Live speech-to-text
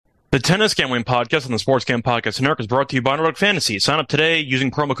The Tennis Gambling Podcast on the Sports Gambling Podcast Network is brought to you by Underdog Fantasy. Sign up today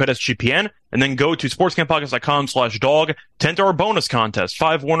using promo code SGPN and then go to sportsgamblingpodcast.com/dog to enter our bonus contest.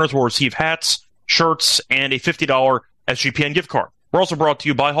 5 winners will receive hats, shirts, and a $50 SGPN gift card. We're also brought to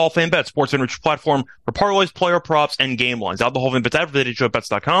you by Hall of Fame Bets, sports enriched platform for parlays, player props, and game lines. Out the Hall of Fame Bets advertising at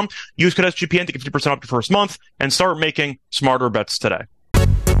bets.com. Use code SGPN to get 50% off your first month and start making smarter bets today.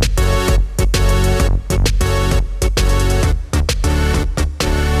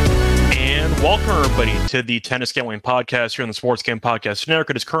 Welcome, everybody, to the Tennis Gambling Podcast here on the Sports Gambling Podcast Network.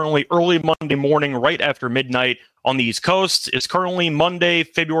 It is currently early Monday morning, right after midnight on the East Coast. It's currently Monday,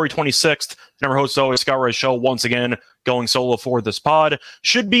 February 26th. And our host, always, Scott Ray Show, once again, going solo for this pod.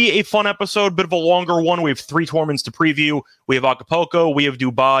 Should be a fun episode, bit of a longer one. We have 3 tournaments to preview. We have Acapulco, we have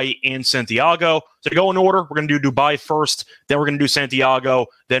Dubai, and Santiago. So to go in order, we're going to do Dubai first, then we're going to do Santiago,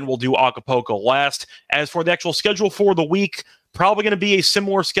 then we'll do Acapulco last. As for the actual schedule for the week, probably going to be a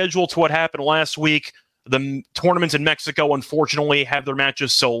similar schedule to what happened last week. The tournaments in Mexico, unfortunately, have their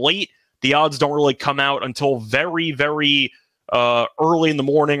matches so late. The odds don't really come out until very, very early in the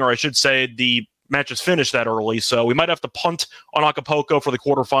morning, or I should say the matches finish that early. So we might have to punt on Acapulco for the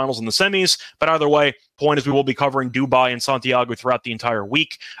quarterfinals and the semis. But either way, point is we will be covering Dubai and Santiago throughout the entire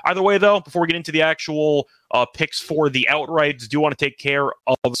week. Either way, though, before we get into the actual picks for the outrights, do want to take care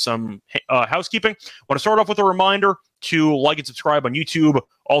of some housekeeping. I want to start off with a reminder to like and subscribe on YouTube.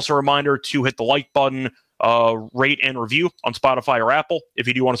 Also a reminder to hit the like button, rate and review on Spotify or Apple if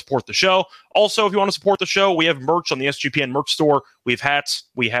you do want to support the show. Also, if you want to support the show, we have merch on the SGPN merch store. We have hats,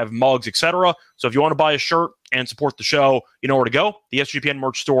 we have mugs, etc. So if you want to buy a shirt and support the show, you know where to go. The SGPN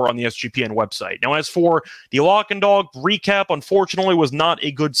merch store on the SGPN website. Now, as for the Lock and Dog recap, unfortunately was not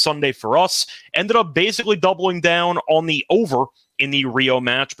a good Sunday for us. Ended up basically doubling down on the over in the Rio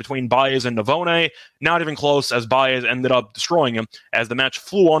match between Baez and Navone. Not even close, as Baez ended up destroying him as the match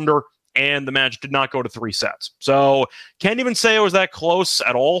flew under and the match did not go to 3 sets. So can't even say it was that close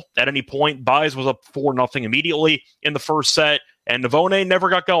at all at any point. Baez was up 4-0 immediately in the first set, and Navone never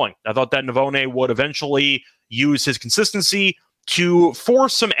got going. I thought that Navone would eventually use his consistency to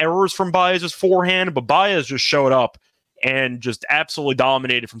force some errors from Baez's forehand, but Baez just showed up and just absolutely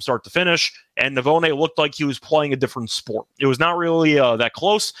dominated from start to finish, and Navone looked like he was playing a different sport. It was not really that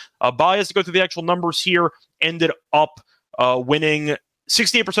close. Baez, to go through the actual numbers here, ended up winning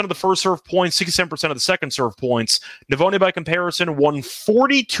 68% of the first serve points, 67% of the second serve points. Navone, by comparison, won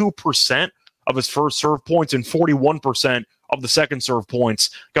 42% of his first serve points and 41% of the second serve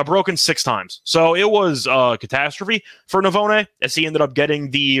points. Got broken 6 times. So it was a catastrophe for Navone, as he ended up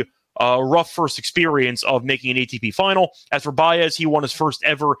getting the rough first experience of making an ATP final. As for Baez, he won his first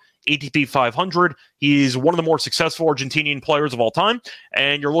ever ATP 500. He's one of the more successful Argentinian players of all time.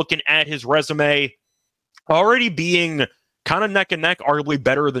 And you're looking at his resume already being kind of neck and neck, arguably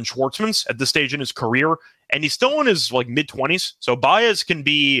better than Schwartzman's at this stage in his career. And he's still in his mid-20s. So Baez can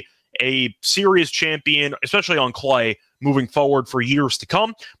be a serious champion, especially on clay, moving forward for years to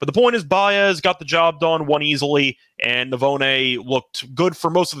come. But the point is, Baez got the job done, won easily, and Navone looked good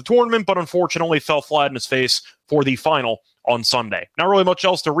for most of the tournament, but unfortunately fell flat in his face for the final on Sunday. Not really much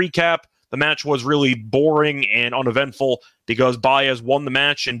else to recap. The match was really boring and uneventful because Baez won the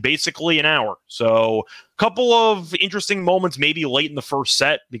match in basically an hour. So a couple of interesting moments maybe late in the first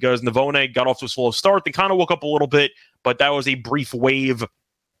set because Navone got off to a slow start. They kind of woke up a little bit, but that was a brief wave.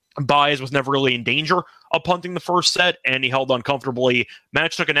 Baez was never really in danger of punting the first set, and he held on comfortably.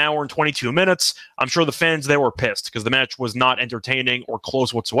 Match took an hour and 22 minutes. I'm sure the fans, they were pissed because the match was not entertaining or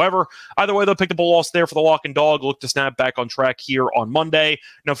close whatsoever. Either way, they'll pick up a loss there for the Lock and Dog. Look to snap back on track here on Monday.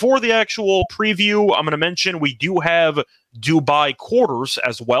 Now, for the actual preview, I'm going to mention we do have Dubai quarters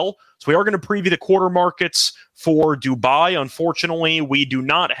as well. So we are going to preview the quarter markets for Dubai. Unfortunately, we do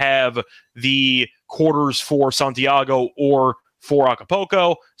not have the quarters for Santiago or for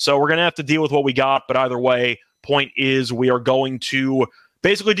Acapulco, so we're going to have to deal with what we got, but either way, point is we are going to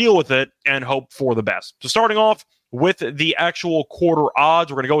basically deal with it and hope for the best. So starting off with the actual quarter odds,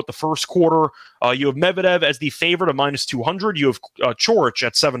 we're going to go with the first quarter. You have Medvedev as the favorite at -200. You have Coric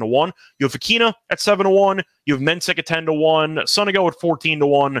at 7-1. You have Fokina at 7-1. You have Mensik at 10-1. Sonego at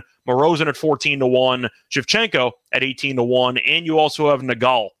 14-1. Morozin at 14-1. Shevchenko at 18-1. And you also have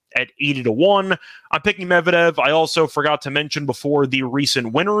Nagal at 80-1. I'm picking Medvedev. I also forgot to mention before the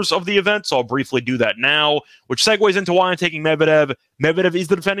recent winners of the event, so I'll briefly do that now, which segues into why I'm taking Medvedev. Medvedev is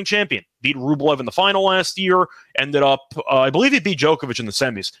the defending champion. Beat Rublev in the final last year. Ended up, I believe he beat Djokovic in the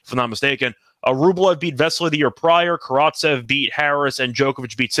semis, if I'm not mistaken. Rublev beat Vesely the year prior. Karatsev beat Harris, and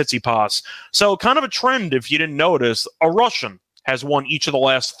Djokovic beat Tsitsipas. So kind of a trend, if you didn't notice. A Russian has won each of the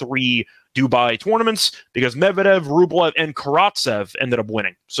last 3 Dubai tournaments because Medvedev, Rublev, and Karatsev ended up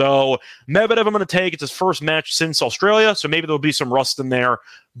winning. So Medvedev I'm going to take. It's his first match since Australia, so maybe there'll be some rust in there.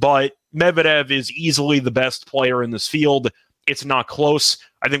 But Medvedev is easily the best player in this field. It's not close.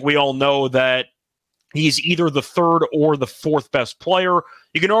 I think we all know that he's either the third or the fourth best player.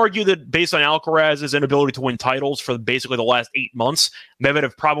 You can argue that based on Alcaraz's inability to win titles for basically the last 8 months,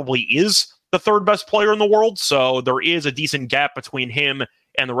 Medvedev probably is the third best player in the world. So there is a decent gap between him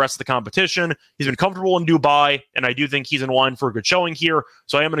and the rest of the competition. He's been comfortable in Dubai, and I do think he's in line for a good showing here.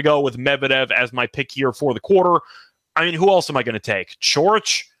 So I am going to go with Medvedev as my pick here for the quarter. I mean, who else am I going to take?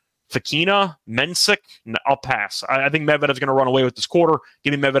 Coric? Fekina, Mensik, I'll pass. I think Medvedev's going to run away with this quarter.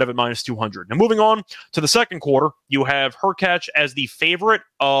 Give me Medvedev at minus 200. Now, moving on to the second quarter, you have Hurkacz as the favorite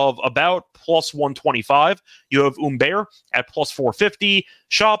of about plus 125. You have Humbert at plus 450.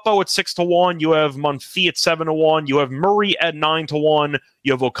 Shapo at 6-1. You have Monfils at 7-1. You have Murray at 9-1.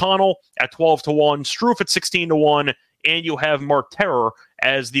 You have O'Connell at 12-1. Struff at 16-1. And you have Marterer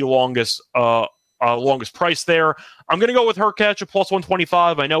as the longest price there. I'm going to go with Hurkacz at plus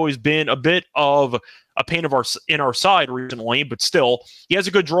 125. I know he's been a bit of a pain in our side recently, but still, he has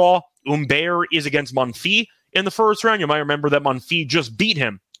a good draw. Humbert is against Monfils in the first round. You might remember that Monfils just beat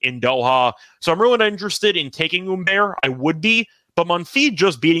him in Doha. So I'm really not interested in taking Humbert. I would be, but Monfils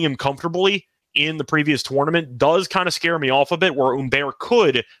just beating him comfortably in the previous tournament does kind of scare me off a bit, where Humbert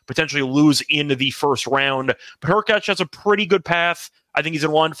could potentially lose into the first round. But Hurkacz has a pretty good path. I think he's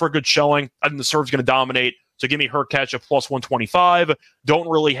in line for a good showing. I think the serve's going to dominate. So give me Hurkacz at plus 125. Don't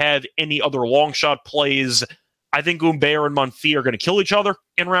really have any other long shot plays. I think Humbert and Monfils are going to kill each other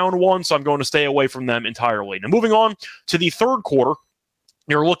in round one, so I'm going to stay away from them entirely. Now, moving on to the third quarter,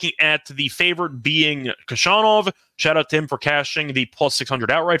 you're looking at the favorite being Khachanov. Shout out to him for cashing the plus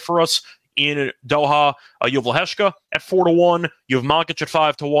 600 outright for us in Doha. You have Leheshka at 4-1. You have Makic at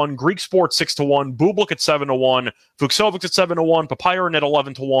 5-1. Greek Sport 6-1. Bublik at 7-1. Fucsovics at 7-1. Papiron at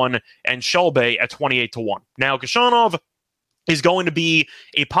 11-1. And Shelby at 28-1. Now, Khachanov is going to be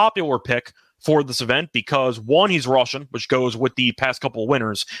a popular pick for this event because, one, he's Russian, which goes with the past couple of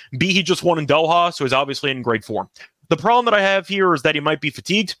winners. B, he just won in Doha, so he's obviously in great form. The problem that I have here is that he might be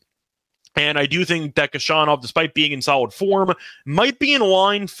fatigued. And I do think that Khachanov, despite being in solid form, might be in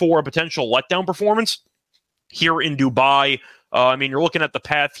line for a potential letdown performance here in Dubai. I mean, you're looking at the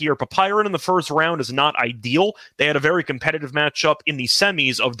path here. Papiron in the first round is not ideal. They had a very competitive matchup in the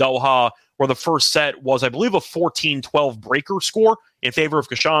semis of Doha, where the first set was, I believe, a 14-12 breaker score in favor of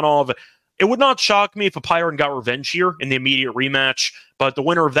Khachanov. It would not shock me if Papiron got revenge here in the immediate rematch, but the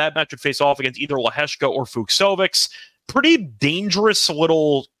winner of that match would face off against either Leheshka or Fucsovics. Pretty dangerous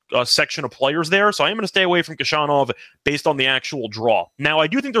little section of players there, so I am going to stay away from Khachanov based on the actual draw. Now, I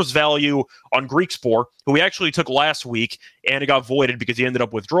do think there's value on Greek Sport, who we actually took last week, and it got voided because he ended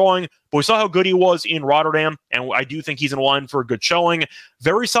up withdrawing, but we saw how good he was in Rotterdam, and I do think he's in line for a good showing.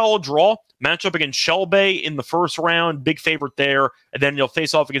 Very solid draw. Matchup against Shelby in the first round, big favorite there, and then he'll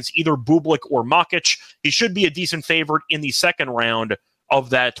face off against either Bublik or Makic. He should be a decent favorite in the second round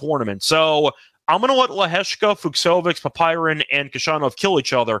of that tournament. So I'm going to let Leheshka, Fucsovics, Papiron, and Khachanov kill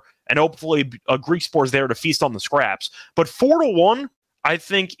each other, and hopefully Greek Sport's there to feast on the scraps. But 4-1, I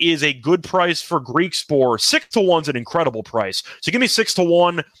think, is a good price for Greek Sport. 6-1 is an incredible price. So give me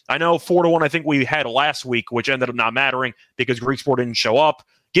 6-1. I know 4-1 I think we had last week, which ended up not mattering because Greek Sport didn't show up.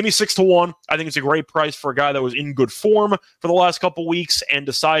 Give me 6-1. I think it's a great price for a guy that was in good form for the last couple weeks and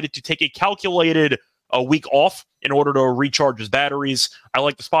decided to take a calculated week off in order to recharge his batteries. I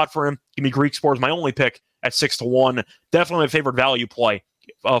like the spot for him. Give me Greek Sport as my only pick at 6-1. Definitely my favorite value play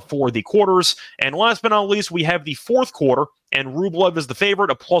for the quarters. And last but not least, we have the fourth quarter, and Rublev is the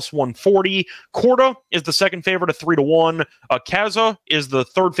favorite at plus 140. Korda is the second favorite at 3-1. Kaza is the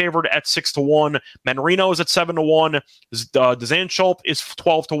third favorite at 6-1. Manarino is at 7-1. Dzanchulp is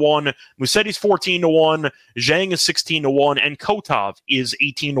 12-1. Musetti's 14-1. Zhang is 16-1. And Kotov is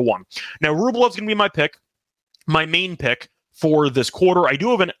 18-1. Now, Rublev's going to be my pick, my main pick for this quarter. I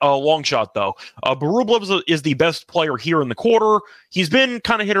do have a long shot, though. But Rublev is the best player here in the quarter. He's been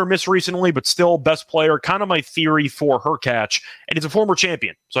kind of hit or miss recently, but still best player. Kind of my theory for Hurkacz. And he's a former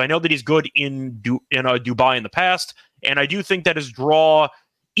champion. So I know that he's good in Dubai in the past. And I do think that his draw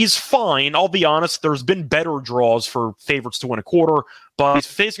is fine. I'll be honest. There's been better draws for favorites to win a quarter. But he's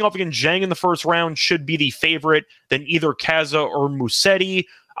facing off against Zhang in the first round. Should be the favorite than either Kaza or Musetti.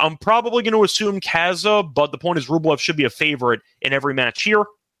 I'm probably going to assume Kaza, but the point is Rublev should be a favorite in every match here.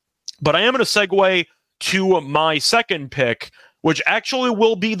 But I am going to segue to my second pick, which actually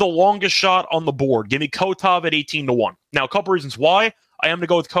will be the longest shot on the board. Give me Kotov at 18-1. Now, a couple reasons why I am going to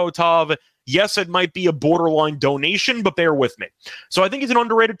go with Kotov. Yes, it might be a borderline donation, but bear with me. So I think he's an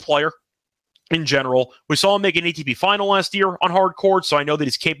underrated player. in general. We saw him make an ATP final last year on hard court, so I know that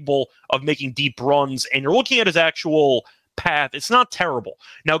he's capable of making deep runs. And you're looking at his actual path. It's not terrible.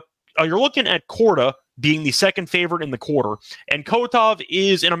 Now, you're looking at Korda being the second favorite in the quarter, and Kotov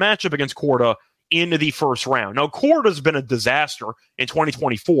is in a matchup against Korda in the first round. Now, Korda's been a disaster in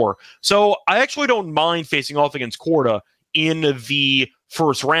 2024, so I actually don't mind facing off against Korda in the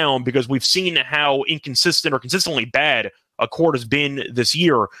first round because we've seen how inconsistent or consistently bad Korda's been this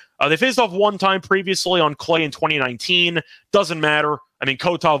year. They faced off one time previously on clay in 2019. Doesn't matter. I mean,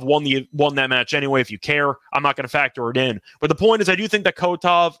 Kotov won that match anyway, if you care. I'm not going to factor it in. But the point is, I do think that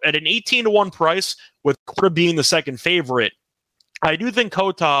Kotov, at an 18-1 price, with Korda being the second favorite, I do think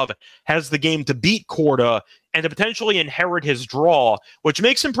Kotov has the game to beat Korda and to potentially inherit his draw, which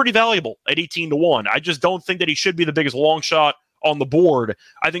makes him pretty valuable at 18-1. I just don't think that he should be the biggest long shot on the board.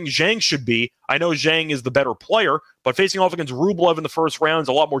 I think Zhang should be. I know Zhang is the better player, but facing off against Rublev in the first round is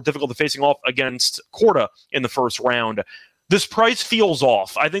a lot more difficult than facing off against Korda in the first round. This price feels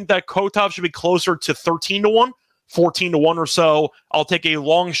off. I think that Kotov should be closer to 13-1, 14-1 or so. I'll take a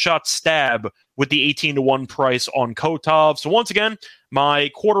long shot stab with the 18-1 price on Kotov. So once again, my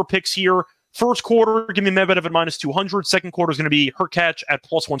quarter picks here. First quarter, give me Medvedev at minus 200. Second quarter is going to be Hurkacz at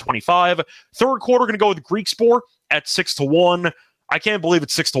plus 125. Third quarter, going to go with Griekspoor at 6-1. I can't believe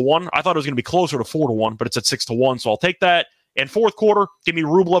it's 6-1. I thought it was going to be closer to 4-1, but it's at 6-1, so I'll take that. And fourth quarter, give me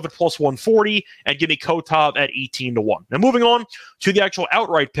Rublev at plus 140 and give me Kotov at 18-1. Now moving on to the actual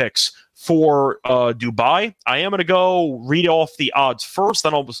outright picks for Dubai. I am going to go read off the odds first,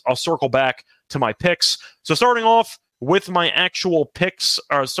 then I'll circle back to my picks. So starting off with my actual picks,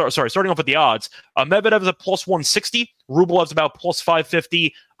 starting off with the odds, Medvedev is at plus 160, Rublev's about plus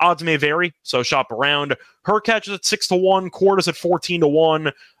 550. Odds may vary, so shop around. Hurkacz is at 6-1, Korda's at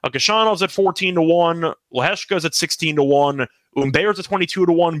 14-1, Kashanov's at 14-1, Leheshka's at 16-1, Umber's at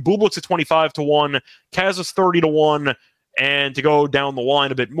 22-1, Bublik's at 25-1, Kaz is 30-1, and to go down the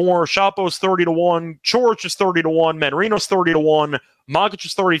line a bit more, Shapo's 30-1, Coric is 30-1, Manarino's 30-1, Magic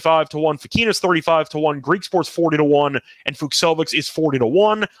is 35-1, Fokina's 35-1, Griekspor's 40-1, and Fuchsovics is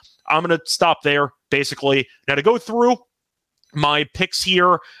 40-1. I'm going to stop there, basically. Now to go through my picks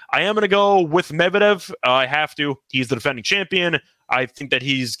here, I am going to go with Medvedev. I have to. He's the defending champion. I think that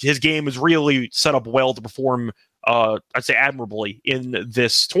his game is really set up well to perform, I'd say, admirably in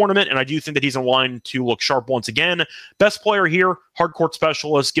this tournament, and I do think that he's in line to look sharp once again. Best player here, hardcourt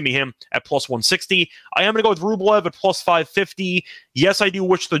specialist, give me him at plus 160. I am going to go with Rublev at plus 550. Yes, I do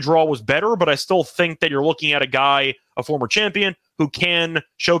wish the draw was better, but I still think that you're looking at a guy, a former champion, who can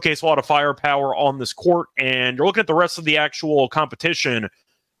showcase a lot of firepower on this court, and you're looking at the rest of the actual competition.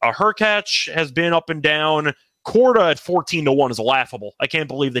 Hurkacz has been up and down. Korda at 14-1 is laughable. I can't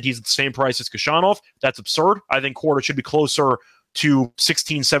believe that he's at the same price as Kashanov. That's absurd. I think Korda should be closer to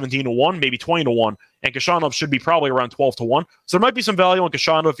 16, 17-1, maybe 20-1, and Kashanov should be probably around 12-1. So there might be some value on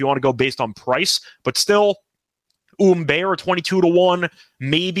Kashanov if you want to go based on price, but still, Umber 22-1,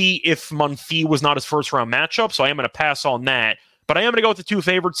 maybe if Monfils was not his first round matchup, so I am going to pass on that. But I am going to go with the two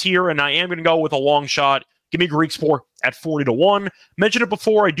favorites here, and I am going to go with a long shot. Give me Griekspoor at 40-1. Mentioned it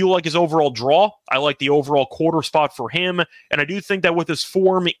before, I do like his overall draw. I like the overall quarter spot for him, and I do think that with his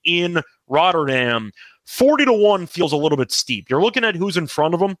form in Rotterdam, 40-1 feels a little bit steep. You're looking at who's in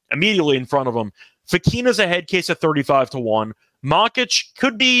front of him, immediately in front of him. Fokina's a head case at 35-1. Makic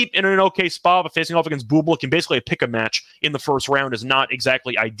could be in an okay spot, but facing off against Bublik and basically a pick-up match in the first round is not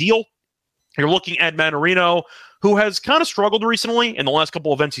exactly ideal. You're looking at Manarino, who has kind of struggled recently in the last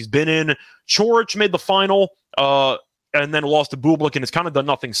couple of events he's been in. Coric made the final and then lost to Bublik and has kind of done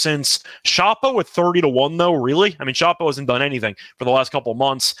nothing since. Shapo at 30-1, though, really? I mean, Shapo hasn't done anything for the last couple of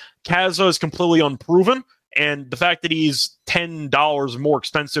months. Kaza is completely unproven, and the fact that he's $10 more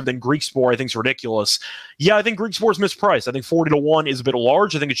expensive than Griekspoor, I think, is ridiculous. Yeah, I think Griekspoor is mispriced. I think 40-1 is a bit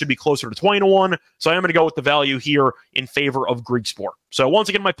large. I think it should be closer to 20-1. So I am going to go with the value here in favor of Griekspoor. So once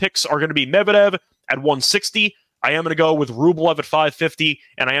again, my picks are going to be Medvedev at 160. I am going to go with Rublev at 550,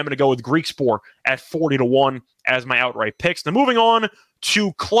 and I am going to go with Griekspoor at 40-1 as my outright picks. Now, moving on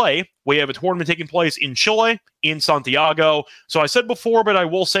to clay, we have a tournament taking place in Chile, in Santiago. So I said before, but I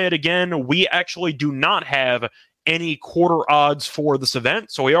will say it again, we actually do not have any quarter odds for this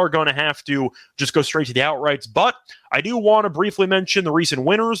event, so we are going to have to just go straight to the outrights. But I do want to briefly mention the recent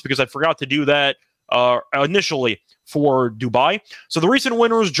winners, because I forgot to do that initially for Dubai. So the recent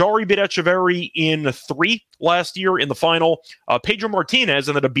winners, Jari beat Echeverry in 3 last year in the final. Pedro Martinez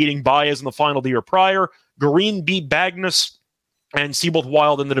ended up beating Baez in the final the year prior. Garin beat Bagnes and Seabold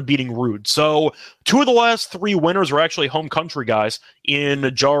Wild ended up beating Rude. So 2 of the last 3 winners are actually home country guys in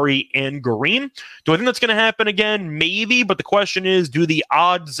Jari and Green. Do I think that's going to happen again? Maybe, but the question is, do the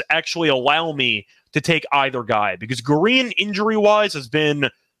odds actually allow me to take either guy? Because Green, injury-wise, has been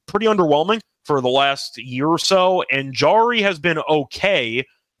pretty underwhelming for the last year or so, and Jari has been okay.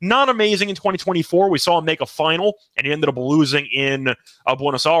 Not amazing in 2024. We saw him make a final, and he ended up losing in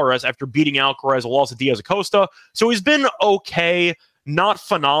Buenos Aires after beating Alcaraz, a loss to Diaz Acosta. So he's been okay, not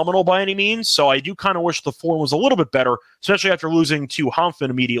phenomenal by any means. So I do kind of wish the form was a little bit better, especially after losing to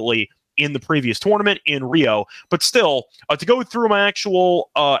Hanfman immediately in the previous tournament in Rio. But still, to go through my actual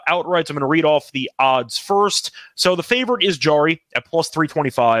outrights, I'm going to read off the odds first. So the favorite is Jari at plus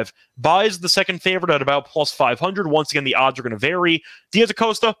 325. Buys the second favorite at about plus 500. Once again, the odds are going to vary. Diaz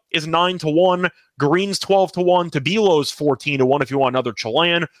Acosta is 9-1. Green's 12-1. Tabilo's 14-1 if you want another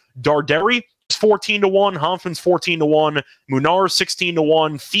Chilean. Darderi is 14-1. Hanfman's 14-1. Munar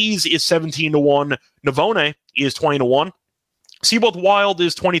 16-1. Fees is 17-1. Navone is 20-1. Seabold Wild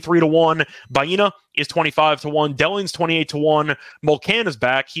is 23-1. Baena is 25-1. Delling's 28-1. Mulcan is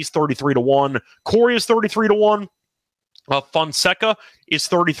back. He's 33-1. Corey is 33-1. Fonseca is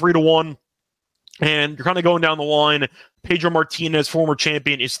 33-1. And you're kind of going down the line. Pedro Martinez, former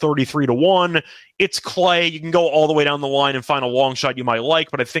champion, is 33-1. It's Clay. You can go all the way down the line and find a long shot you might like,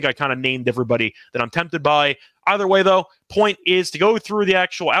 but I think I kind of named everybody that I'm tempted by. Either way, though, point is to go through the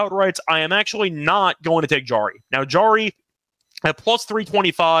actual outrights. I am actually not going to take Jari. Now, Jari at plus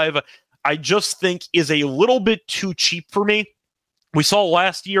 325, I just think is a little bit too cheap for me. We saw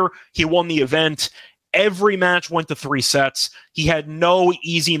last year he won the event. Every match went to 3 sets. He had no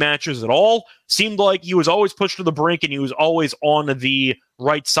easy matches at all. Seemed like he was always pushed to the brink and he was always on the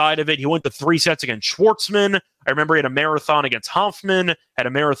right side of it. He went to 3 sets against Schwartzman. I remember he had a marathon against Hanfman, had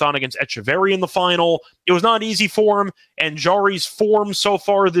a marathon against Echeverry in the final. It was not easy for him, and Jari's form so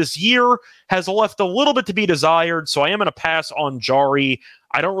far this year has left a little bit to be desired, so I am going to pass on Jari.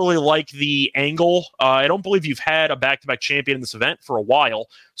 I don't really like the angle. I don't believe you've had a back-to-back champion in this event for a while,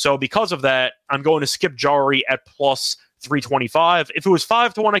 so because of that, I'm going to skip Jari at plus 325. If it was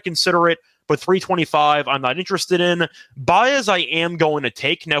 5-1, I consider it, but 325, I'm not interested in. Baez, I am going to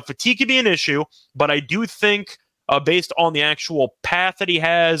take. Now, fatigue could be an issue, but I do think, based on the actual path that he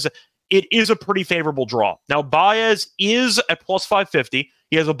has, it is a pretty favorable draw. Now, Baez is at plus 550.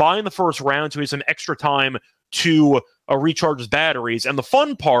 He has a bye in the first round, so he has some extra time to recharge his batteries. And the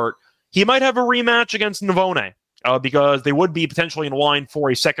fun part, he might have a rematch against Navone, because they would be potentially in line for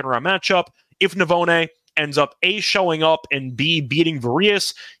a second-round matchup. If Navone ends up A, showing up, and B, beating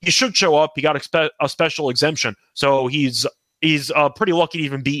Varius, he should show up. He got a special exemption, so he's pretty lucky to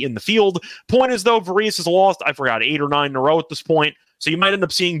even be in the field. Point is, though, Varius has lost, I forgot, 8 or 9 in a row at this point, so you might end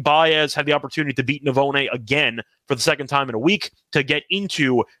up seeing Baez have the opportunity to beat Navone again for the second time in a week to get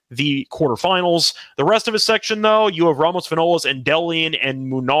into the quarterfinals. The rest of his section, though, you have Ramos Vinolas and Delian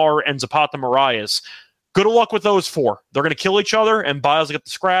and Munar and Zapata Marias. Good luck with those 4. They're going to kill each other, and Baez will get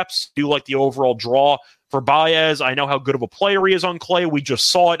the scraps. Do like the overall draw for Baez. I know how good of a player he is on clay. We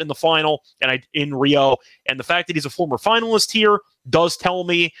just saw it in the final and in Rio. And the fact that he's a former finalist here does tell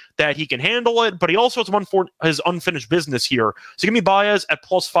me that he can handle it, but he also has unfinished business here. So give me Baez at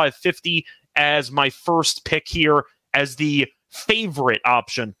plus 550 as my first pick here as the favorite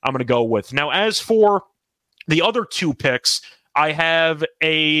option I'm going to go with. Now, as for the other 2 picks, I have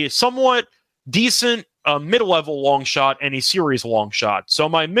a somewhat decent mid-level long shot and a series long shot. So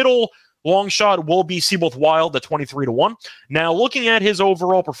my middle long shot will be Seabold Wild at 23-1. Now, looking at his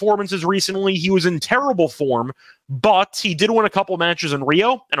overall performances recently, he was in terrible form, but he did win a couple matches in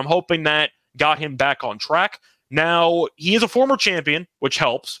Rio, and I'm hoping that got him back on track. Now, he is a former champion, which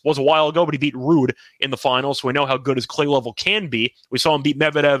helps. Was a while ago, but he beat Rude in the finals, so we know how good his clay level can be. We saw him beat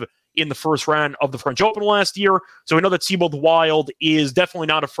Medvedev in the first round of the French Open last year, so we know that Seabold Wild is definitely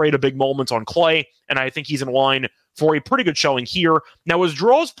not afraid of big moments on clay, and I think he's in line for a pretty good showing here. Now, his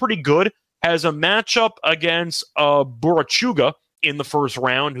draw is pretty good. Has a matchup against Burachuga in the first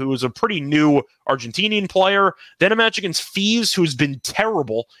round, who is a pretty new Argentinian player. Then a match against Fees, who's been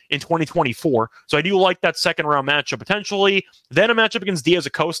terrible in 2024. So I do like that second-round matchup potentially. Then a matchup against Diaz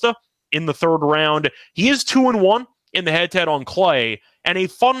Acosta in the third round. He is 2-1 in the head-to-head on clay. And a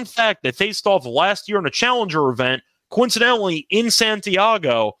fun fact, they faced off last year in a challenger event, coincidentally in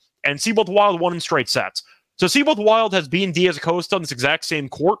Santiago, and Seabold Wild won in straight sets. So Seabold Wild has beaten Diaz Acosta on this exact same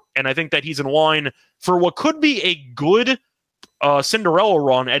court, and I think that he's in line for what could be a good Cinderella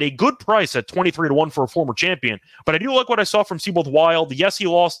run at a good price at 23-1 for a former champion. But I do like what I saw from Seabold Wild. Yes, he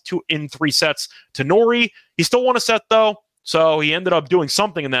lost in 3 sets to Nori. He still won a set, though, so he ended up doing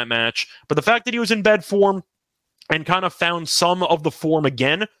something in that match. But the fact that he was in bed form, and kind of found some of the form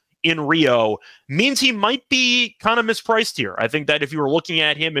again in Rio, means he might be kind of mispriced here. I think that if you were looking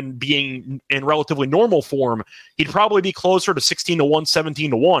at him and being in relatively normal form, he'd probably be closer to 16-1,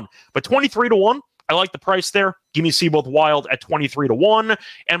 17-1. But 23-1, I like the price there. Give me Seaboth Wild at 23-1.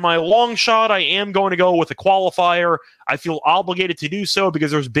 And my long shot, I am going to go with a qualifier. I feel obligated to do so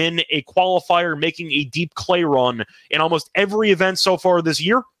because there's been a qualifier making a deep clay run in almost every event so far this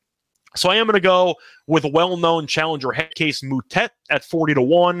year. So I am going to go with a well-known challenger head case Moutet at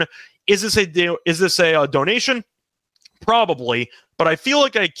 40-1. Is this a donation? Probably, but I feel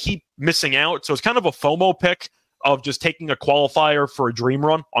like I keep missing out. So it's kind of a FOMO pick of just taking a qualifier for a dream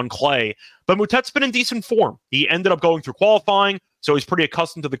run on clay. But Moutet's been in decent form. He ended up going through qualifying, so he's pretty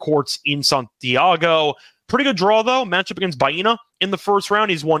accustomed to the courts in Santiago. Pretty good draw, though. Matchup against Baena in the first round.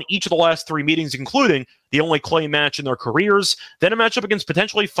 He's won each of the last 3 meetings, including the only clay match in their careers. Then a matchup against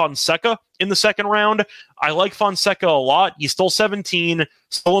potentially Fonseca in the second round. I like Fonseca a lot. He's still 17,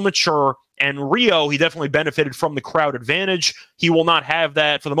 still immature. And Rio, he definitely benefited from the crowd advantage. He will not have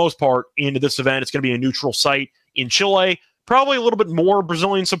that for the most part in this event. It's going to be a neutral site in Chile. Probably a little bit more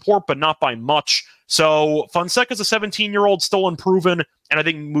Brazilian support, but not by much. So Fonseca's a 17-year-old, still unproven, and I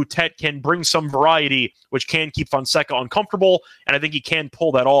think Moutet can bring some variety, which can keep Fonseca uncomfortable, and I think he can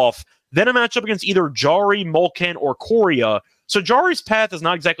pull that off. Then a matchup against either Jari, Molcan, or Coria. So Jari's path is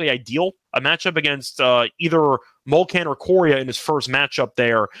not exactly ideal. A matchup against either Molcan or Coria in his first matchup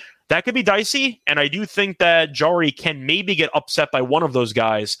there, that could be dicey, and I do think that Jari can maybe get upset by one of those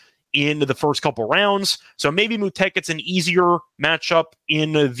guys in the first couple rounds. So maybe Moutet gets an easier matchup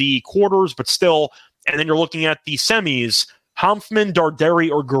in the quarters, but still. And then you're looking at the semis, Hanfman, Darderi,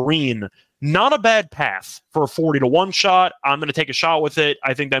 or Green. Not a bad path for a 40-1 shot. I'm going to take a shot with it.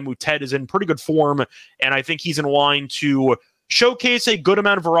 I think that Moutet is in pretty good form, and I think he's in line to showcase a good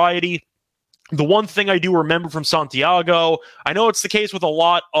amount of variety. The one thing I do remember from Santiago, I know it's the case with a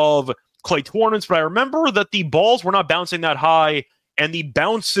lot of clay tournaments, but I remember that the balls were not bouncing that high, and the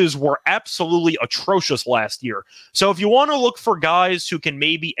bounces were absolutely atrocious last year. So if you want to look for guys who can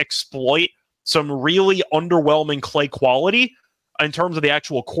maybe exploit some really underwhelming clay quality in terms of the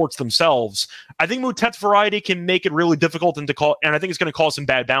actual courts themselves, I think Moutet's variety can make it really difficult and I think it's going to cause some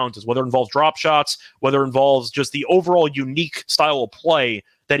bad bounces, whether it involves drop shots, whether it involves just the overall unique style of play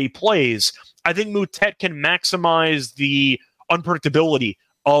that he plays. I think Moutet can maximize the unpredictability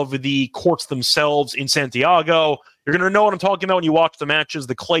of the courts themselves in Santiago. You're going to know what I'm talking about when you watch the matches.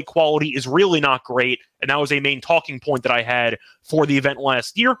 The clay quality is really not great, and that was a main talking point that I had for the event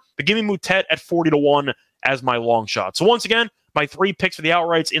last year. But give me Moutet at 40-1 as my long shot. So once again, my 3 picks for the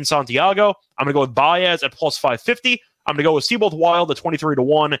outrights in Santiago. I'm going to go with Baez at plus 550. I'm going to go with Seaboth Wild at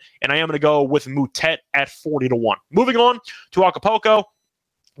 23-1, and I am going to go with Moutet at 40-1. Moving on to Acapulco.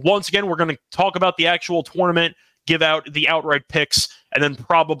 Once again, we're going to talk about the actual tournament, give out the outright picks, and then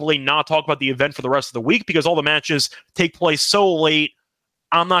probably not talk about the event for the rest of the week because all the matches take place so late.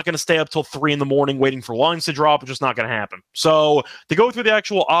 I'm not going to stay up till 3 in the morning waiting for lines to drop. It's just not going to happen. So to go through the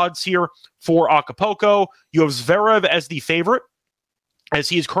actual odds here for Acapulco, you have Zverev as the favorite, as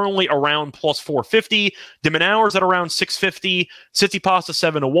he is currently around plus 450. De Minaur's at around 650. Tsitsipas is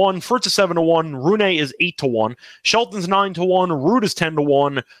 7-1. Fritz is 7-1. Rune is 8-1. Shelton's 9-1. Ruud is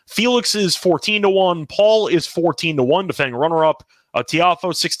 10-1. Felix is 14-1. Paul is 14-1, defending runner-up.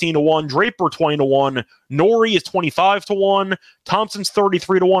 Tiafoe 16-1, Draper 20-1, Nori is 25-1, Thompson's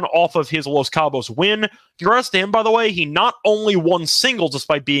 33-1 off of his Los Cabos win. Congrats to him, by the way. He not only won singles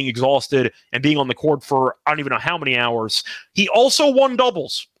despite being exhausted and being on the court for I don't even know how many hours, he also won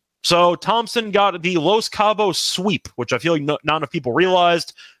doubles. So Thompson got the Los Cabos sweep, which I feel like not enough people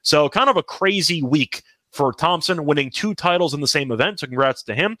realized. So kind of a crazy week for Thompson, winning 2 titles in the same event. So congrats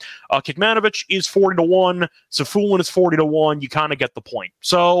to him. Kekmanovic is 40-1. Safulin is 40-1. You kind of get the point.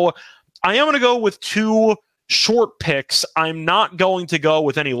 So I am going to go with 2 short picks. I'm not going to go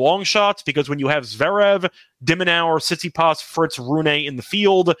with any long shots because when you have Zverev, De Minaur, Tsitsipas, Fritz, Rune in the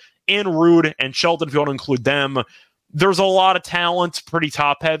field, and Ruud and Shelton, if you want to include them, there's a lot of talent, pretty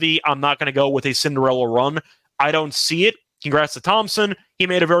top-heavy. I'm not going to go with a Cinderella run. I don't see it. Congrats to Thompson. He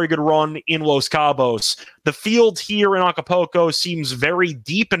made a very good run in Los Cabos. The field here in Acapulco seems very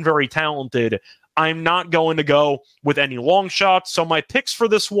deep and very talented. I'm not going to go with any long shots. So my picks for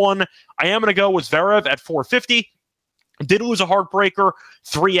this one, I am going to go with Zverev at 450. Did lose a heartbreaker,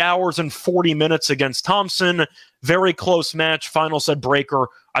 3 hours and 40 minutes against Thompson. Very close match, final set breaker.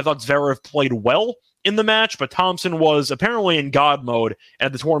 I thought Zverev played well in the match, but Thompson was apparently in God mode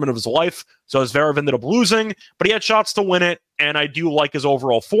at the tournament of his life. So Zverev ended up losing, but he had shots to win it, and I do like his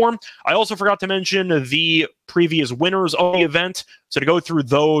overall form. I also forgot to mention the previous winners of the event. So to go through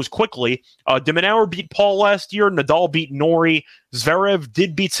those quickly, de Minaur beat Paul last year, Nadal beat Norrie, Zverev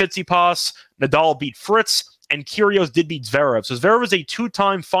did beat Tsitsipas, Nadal beat Fritz, and Kyrgios did beat Zverev. So Zverev is a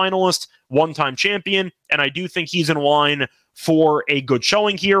two-time finalist, one-time champion, and I do think he's in line for a good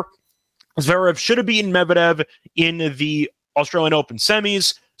showing here. Zverev should have beaten Medvedev in the Australian Open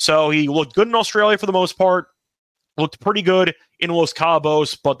semis, so he looked good in Australia for the most part, looked pretty good in Los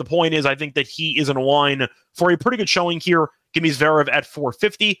Cabos, but the point is I think that he is in line for a pretty good showing here. Give me Zverev at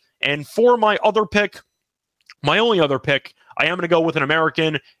 450, and for my other pick, my only other pick, I am going to go with an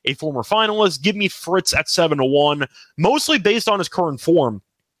American, a former finalist. Give me Fritz at 7-1, mostly based on his current form.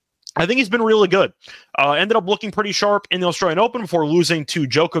 I think he's been really good. Ended up looking pretty sharp in the Australian Open before losing to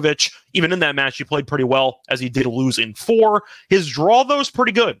Djokovic. Even in that match, he played pretty well, as he did lose in 4. His draw, though, is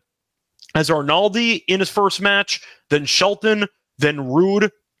pretty good. As Arnaldi in his first match, then Shelton, then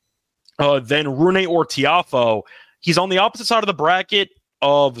Ruud, then Rune or Tiafoe. He's on the opposite side of the bracket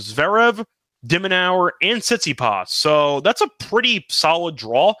of Zverev, de Minaur, and Tsitsipas. So that's a pretty solid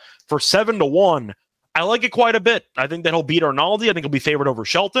draw for 7-1. I like it quite a bit. I think that he'll beat Arnaldi. I think he'll be favored over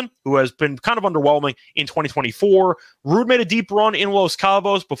Shelton, who has been kind of underwhelming in 2024. Ruud made a deep run in Los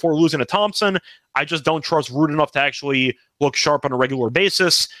Cabos before losing to Thompson. I just don't trust Ruud enough to actually look sharp on a regular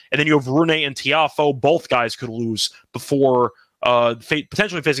basis. And then you have Rune and Tiafoe. Both guys could lose before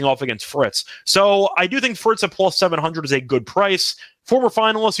potentially facing off against Fritz. So I do think Fritz at plus 700 is a good price. Former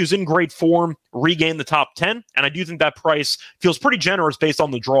finalist who's in great form, regained the top 10, and I do think that price feels pretty generous based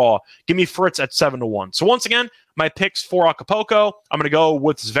on the draw. Give me Fritz at 7-1. So once again, my picks for Acapulco, I'm going to go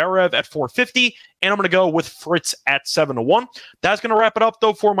with Zverev at 450, and I'm going to go with Fritz at 7-1. That's going to wrap it up,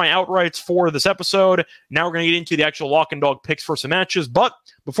 though, for my outrights for this episode. Now we're going to get into the actual lock and dog picks for some matches, but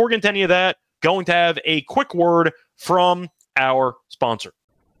before we get into any of that, going to have a quick word from our sponsor.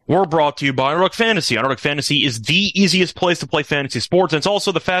 We're brought to you by Underdog Fantasy. Underdog Fantasy is the easiest place to play fantasy sports, and it's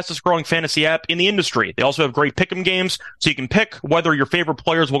also the fastest growing fantasy app in the industry. They also have great pick'em games, so you can pick whether your favorite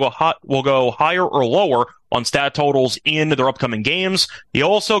players will go higher or lower on stat totals in their upcoming games. You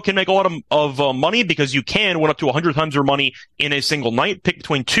also can make a lot of money because you can win up to 100 times your money in a single night. Pick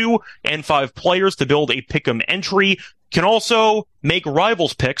between 2 and 5 players to build a pick'em entry. Can also make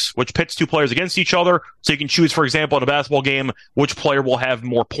rivals picks, which pits 2 players against each other. So you can choose, for example, in a basketball game, which player will have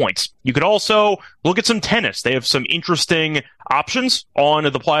more points. You could also look at some tennis. They have some interesting options on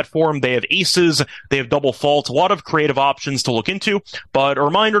the platform. They have aces. They have double faults. A lot of creative options to look into. But a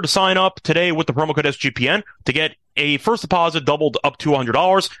reminder to sign up today with the promo code SGPN to get a first deposit doubled up to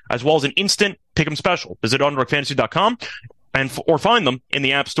 $100, as well as an instant pick'em special. Visit underdogfantasy.com. or find them in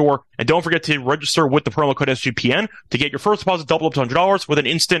the App Store. And don't forget to register with the promo code SGPN to get your first deposit doubled up to $100 with an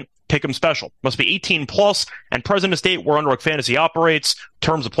instant pick'em special. Must be 18 plus and present in a state where Underdog Fantasy operates.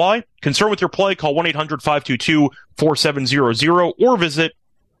 Terms apply. Concerned with your play, call 1-800-522-4700 or visit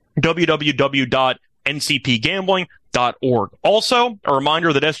www.ncpgambling.org. Also, a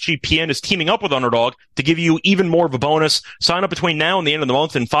reminder that SGPN is teaming up with Underdog to give you even more of a bonus. Sign up between now and the end of the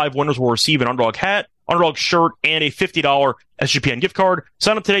month, and 5 winners will receive an Underdog hat, Underdog shirt, and a $50 SGPN gift card.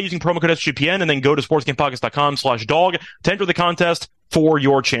 Sign up today using promo code SGPN and then go to sportsgamepodcast.com/dog to enter the contest for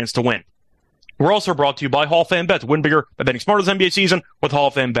your chance to win. We're also brought to you by Hall of Fame Bets. Win bigger by betting smarter this NBA season with Hall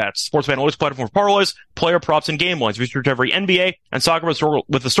of Fame Bets. Sports analytics platform for parlays, player props, and game lines. Research every NBA and soccer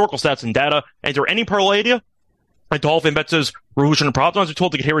with historical stats and data. Enter any parlay idea into Hall of Fame Bets' Revolution and Prop. Are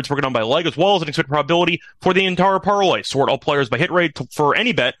told to get hit rates broken down by leg, as well as an expected probability for the entire parlay. Sort all players by hit rate for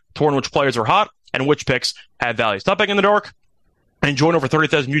any bet to learn which players are hot and which picks have value. Stop betting in the dark and join over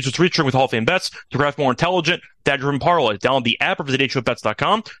 30,000 users reaching with Hall of Fame Bets to craft more intelligent, data-driven parlays. Download the app or visit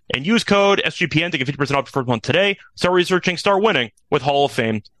hofbets.com and use code SGPN to get 50% off your first month today. Start researching, start winning with Hall of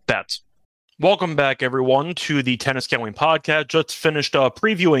Fame Bets. Welcome back, everyone, to the Tennis Gambling Podcast. Just finished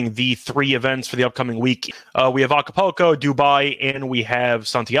previewing the 3 events for the upcoming week. We have Acapulco, Dubai, and we have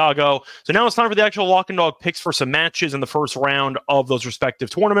Santiago. So now it's time for the actual lock and dog picks for some matches in the first round of those respective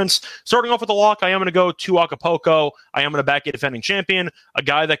tournaments. Starting off with the lock, I am going to go to Acapulco. I am going to back a defending champion, a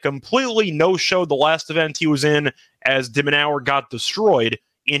guy that completely no-showed the last event he was in as de Minaur got destroyed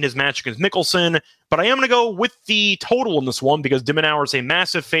in his match against Mickelson. But I am going to go with the total in this one because de Minaur is a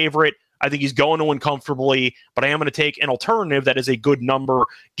massive favorite. I think he's going to win comfortably, but I am going to take an alternative that is a good number.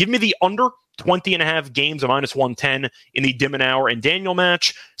 Give me the under 20.5 games of -110 in the de Minaur and Daniel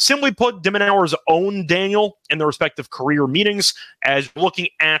match. Simply put, de Minaur's own Daniel in their respective career meetings as looking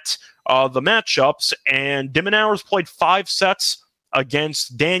at the matchups. And de Minaur's played 5 sets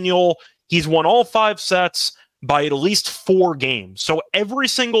against Daniel. he's won all 5 sets by at least 4 games. So every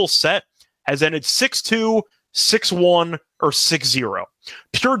single set has ended 6-2, 6-1, or 6-0.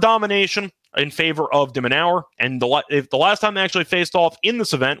 Pure domination in favor of de Minaur, and the last time they actually faced off in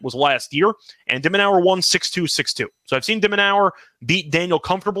this event was last year, and de Minaur won 6-2, 6-2. So I've seen de Minaur beat Daniel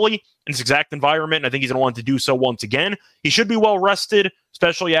comfortably in this exact environment, and I think he's going to want to do so once again. He should be well rested,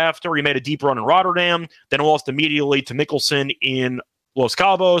 especially after he made a deep run in Rotterdam, then lost immediately to Mickelson in Los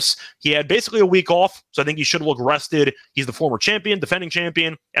Cabos. He had basically a week off, so I think he should look rested. He's the former champion, defending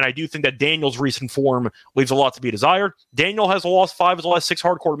champion, and I do think that Daniel's recent form leaves a lot to be desired. Daniel has lost 5 of his last 6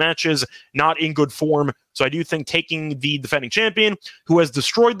 hardcourt matches, not in good form, so I do think taking the defending champion, who has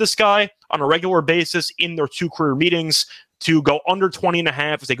destroyed this guy on a regular basis in their 2 career meetings, to go under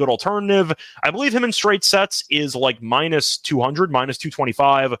 20.5 is a good alternative. I believe him in straight sets is like minus 200, minus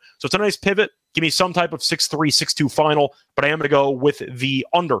 225. So it's a nice pivot. Give me some type of 6-3, 6-2 final, but I am going to go with the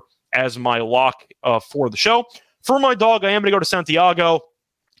under as my lock for the show. For my dog, I am going to go to Santiago,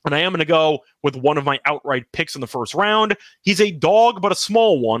 and I am going to go with one of my outright picks in the first round. He's a dog, but a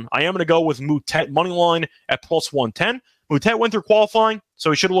small one. I am going to go with Moutet moneyline at plus 110. Moutet went through qualifying,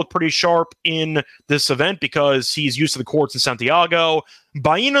 so he should look pretty sharp in this event because he's used to the courts in Santiago.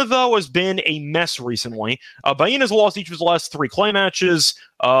 Baena, though, has been a mess recently. Baena's lost each of his last 3 clay matches.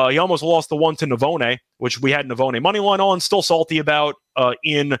 He almost lost the one to Navone, which we had Navone moneyline on, still salty about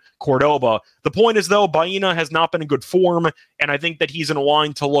in Cordoba. The point is, though, Baena has not been in good form, and I think that he's in a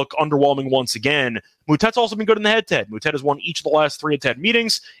line to look underwhelming once again. Moutet's also been good in the head-to-head. Moutet has won each of the last 3 head-to-head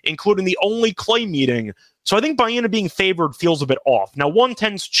meetings, including the only clay meeting. So I think Baena being favored feels a bit off. Now,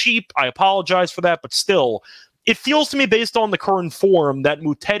 110's cheap. I apologize for that, but still, it feels to me based on the current form that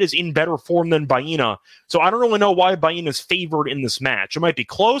Moutet is in better form than Baena. So I don't really know why Baena is favored in this match. It might be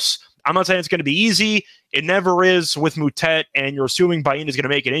close. I'm not saying it's going to be easy. It never is with Moutet, and you're assuming Baena is going to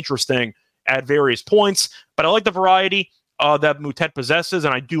make it interesting at various points. But I like the variety that Moutet possesses,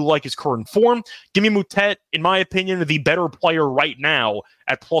 and I do like his current form. Give me Moutet, in my opinion, the better player right now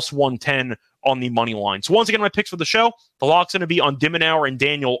at plus 110 on the money line. So once again, my picks for the show, the lock's going to be on de Minaur and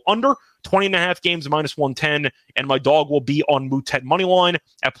Daniel under 20.5 games minus 110, and my dog will be on Moutet money line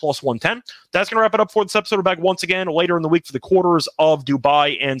at plus 110. That's going to wrap it up for this episode. We're back once again later in the week for the quarters of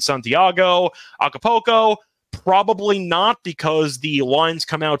Dubai and Santiago. Acapulco, probably not, because the lines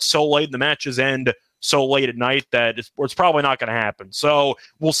come out so late and the matches end so late at night that it's probably not going to happen. So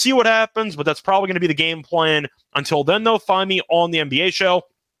we'll see what happens, but that's probably going to be the game plan. Until then, though, find me on the NBA show.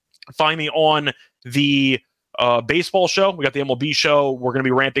 Find me on the baseball show. We got the MLB show. We're going to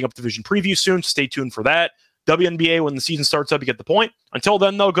be ramping up division preview soon. Stay tuned for that. WNBA, when the season starts up, you get the point. Until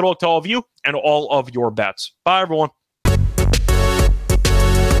then, though, good luck to all of you and all of your bets. Bye, everyone.